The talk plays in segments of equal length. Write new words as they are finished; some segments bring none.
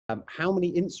How many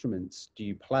instruments do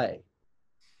you play?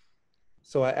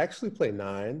 So I actually play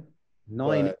nine,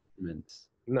 Nine but instruments.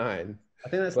 nine, I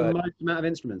think that's the but most amount of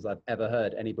instruments I've ever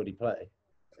heard anybody play.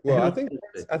 well,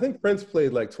 I think Prince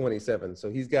played like 27, so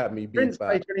he's got me beat Prince by.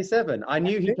 played 27. I I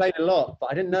knew he think played a lot,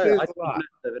 but I didn't he know. plays I a didn't lot,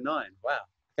 know over nine. Wow.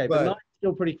 Okay, but nine's but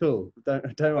still pretty cool. Don't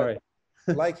but worry.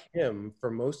 like him,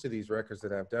 for most of these records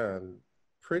that I've done,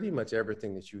 pretty much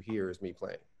everything that you hear is me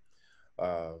playing.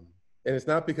 Um, and it's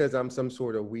not because I'm some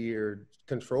sort of weird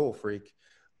control freak.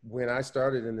 When I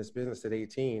started in this business at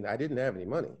 18, I didn't have any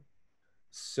money.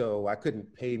 So I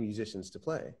couldn't pay musicians to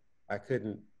play. I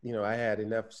couldn't, I had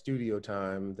enough studio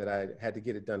time that I had to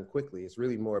get it done quickly. It's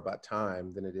really more about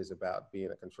time than it is about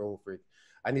being a control freak.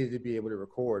 I needed to be able to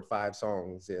record 5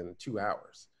 songs in 2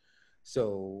 hours.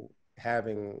 So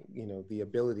having, the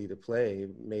ability to play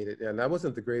made it, and I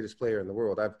wasn't the greatest player in the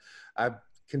world. I've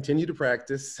continued to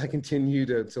practice. I continue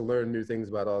to learn new things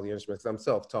about all the instruments. I'm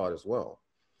self-taught as well.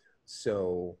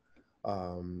 So,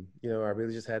 I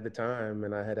really just had the time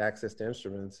and I had access to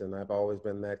instruments, and I've always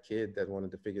been that kid that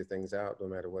wanted to figure things out no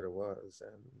matter what it was.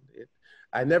 And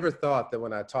I never thought that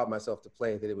when I taught myself to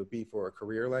play that it would be for a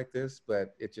career like this,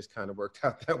 but it just kind of worked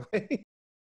out that way.